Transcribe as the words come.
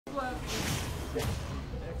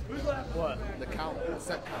What? The count, the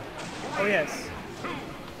set count. Oh yes.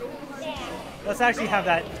 Let's actually have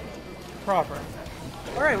that proper.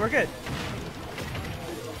 All right, we're good.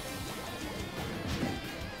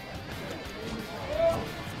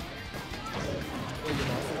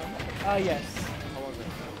 Yes. How was it?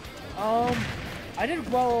 I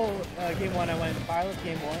did well. Game 1, I went Violet.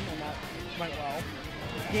 Game 1, and that went well.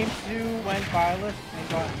 Game 2 went Violet and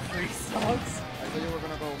got 3 stocks. I thought you were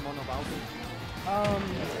gonna go mono Bowser.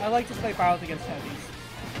 I like to play Violet against heavies.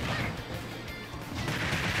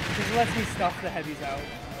 Because it lets me stuff the heavies out,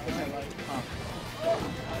 which I like. Huh.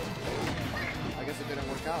 I guess it didn't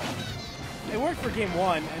work out. It worked for game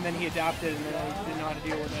 1, and then he adapted, and then I didn't know how to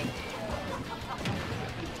deal with it.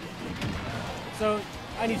 So,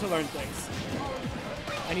 I need to learn things.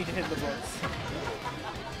 I need to hit the books.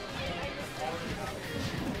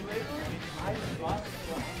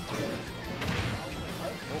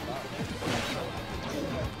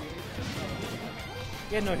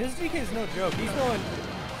 Yeah, no, his DK is no joke. He's going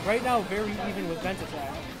right now very even with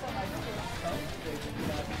Bentatek.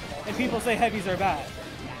 And people say heavies are bad.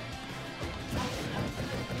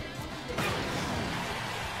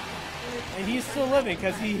 And he's still living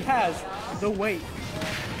because he has the weight.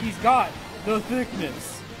 He's got the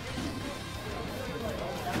thickness.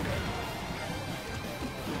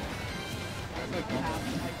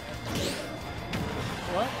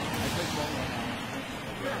 What? I took one.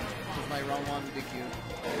 This is my round 1 DQ.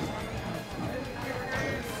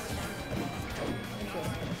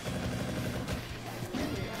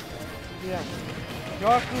 Yeah.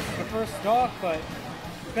 Josh loses the first stock, but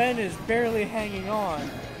Ben is barely hanging on.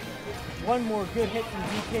 One more good hit from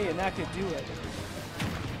DK and that could do it.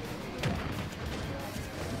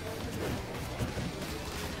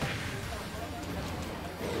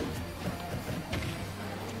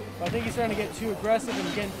 But I think he's starting to get too aggressive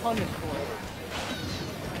and getting punished for it.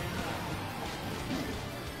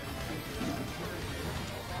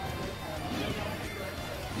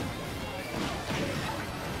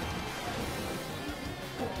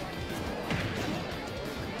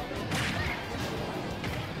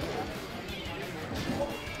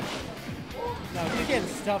 Now he's getting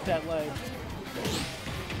stuffed at ledge.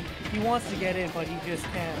 He wants to get in, but he just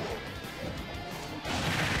can't.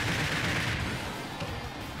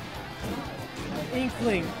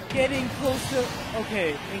 Inkling getting close to...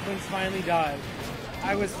 Okay, Inkling's finally died.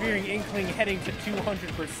 I was fearing Inkling heading to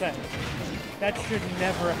 200%. That should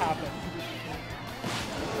never happen.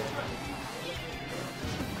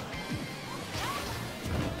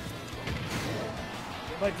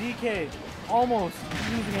 But DK almost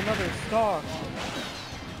losing another star.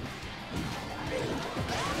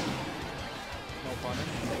 No punish.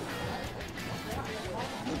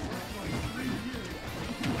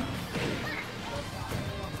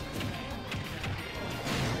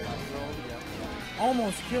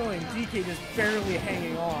 Almost killing DK, just barely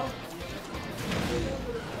hanging on.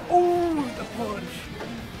 Oh, the punch!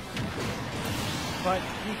 But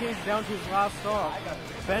DK's down to his last stock.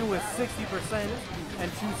 Ben with 60%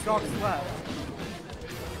 and 2 stocks left.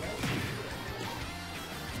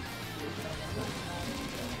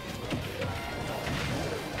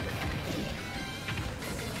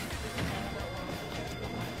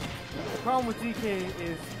 The problem with DK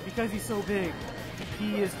is because he's so big,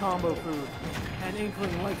 he is combo food. And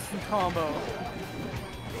Inkling likes to combo.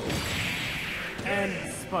 And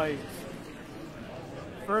spikes.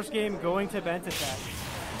 First game going to Bentatek.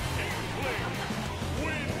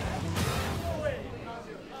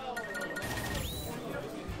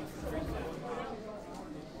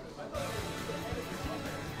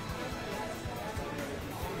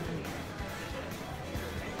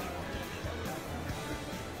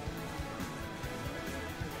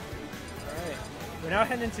 Alright, we're now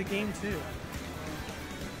heading into game 2.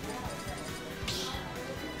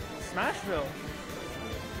 Smashville.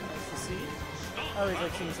 Nice to see. I always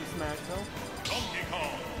like seeing some Smashville.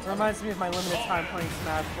 It reminds me of my limited time playing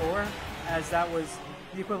Smash 4, as that was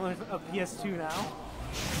the equivalent of PS2 now.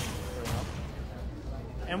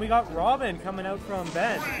 And we got Robin coming out from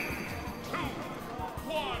Ben. 2,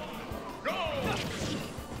 1, go!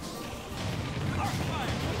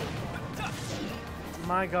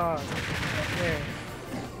 My god. There.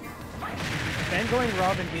 Ben going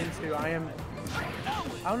Robin into,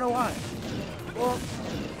 I don't know why. Well,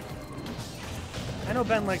 I know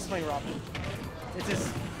Ben likes playing Robin. It's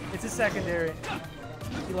his secondary.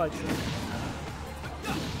 He likes it.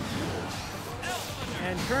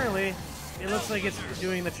 And currently, it looks like it's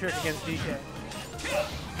doing the trick against DK.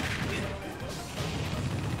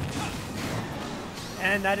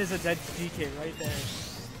 And that is a dead DK right there.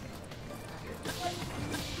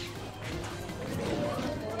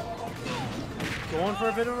 going for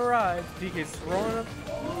a bit of a ride. DK's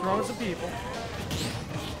throwing some people.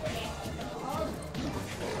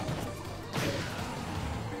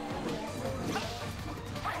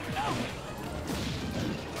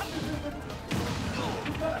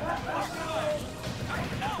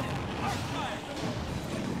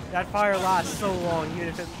 That fire lasts so long, even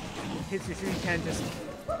if it hits you, you can't just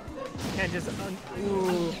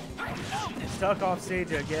ooh, stuck off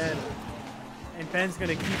stage again, and Ben's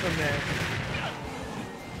gonna keep him there.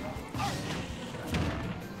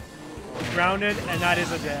 Grounded, and that is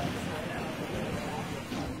a death.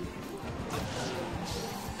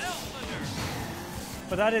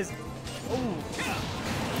 But that is, ooh,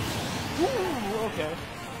 okay.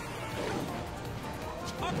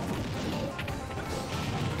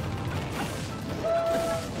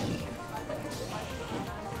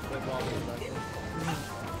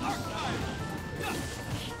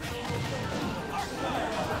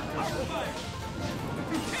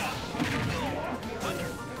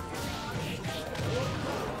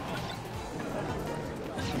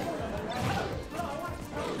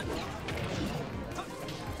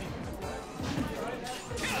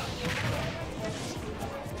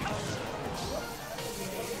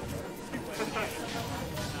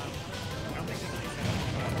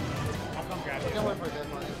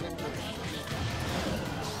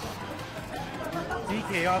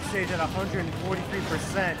 DK off stage at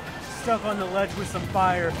 143%. Stuck on the ledge with some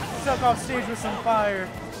fire. Stuck off stage with some fire.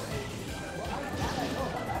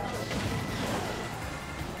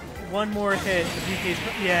 One more hit. DK's,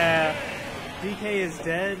 yeah. DK is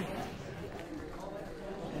dead.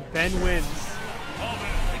 Ben wins.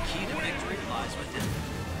 The key to victory lies within.